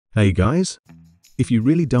Hey guys, if you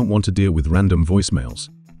really don't want to deal with random voicemails,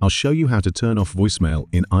 I'll show you how to turn off voicemail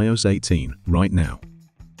in iOS 18 right now.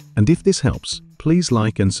 And if this helps, please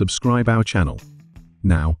like and subscribe our channel.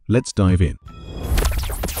 Now, let's dive in.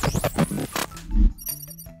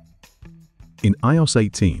 In iOS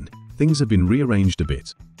 18, things have been rearranged a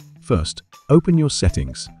bit. First, open your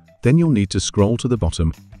settings, then you'll need to scroll to the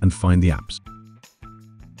bottom and find the apps.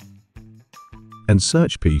 And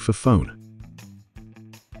search P for phone.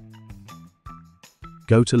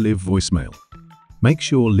 Go to Live Voicemail. Make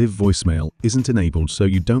sure Live Voicemail isn't enabled so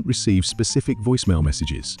you don't receive specific voicemail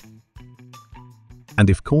messages. And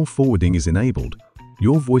if call forwarding is enabled,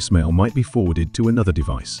 your voicemail might be forwarded to another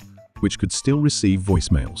device, which could still receive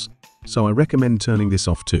voicemails, so I recommend turning this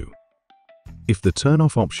off too. If the turn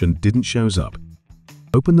off option didn't shows up,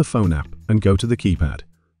 open the phone app and go to the keypad.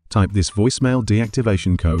 Type this voicemail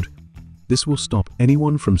deactivation code. This will stop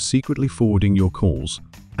anyone from secretly forwarding your calls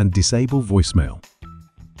and disable voicemail.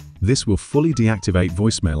 This will fully deactivate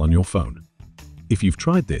voicemail on your phone. If you've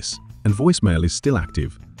tried this and voicemail is still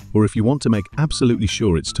active, or if you want to make absolutely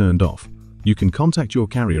sure it's turned off, you can contact your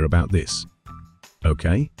carrier about this.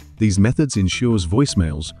 Okay, these methods ensures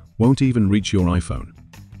voicemails won't even reach your iPhone.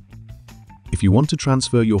 If you want to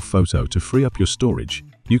transfer your photo to free up your storage,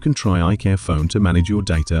 you can try iCare Phone to manage your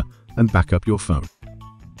data and back up your phone.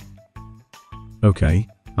 Okay,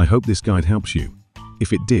 I hope this guide helps you.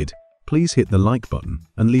 If it did, please hit the like button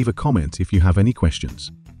and leave a comment if you have any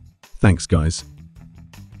questions. Thanks guys.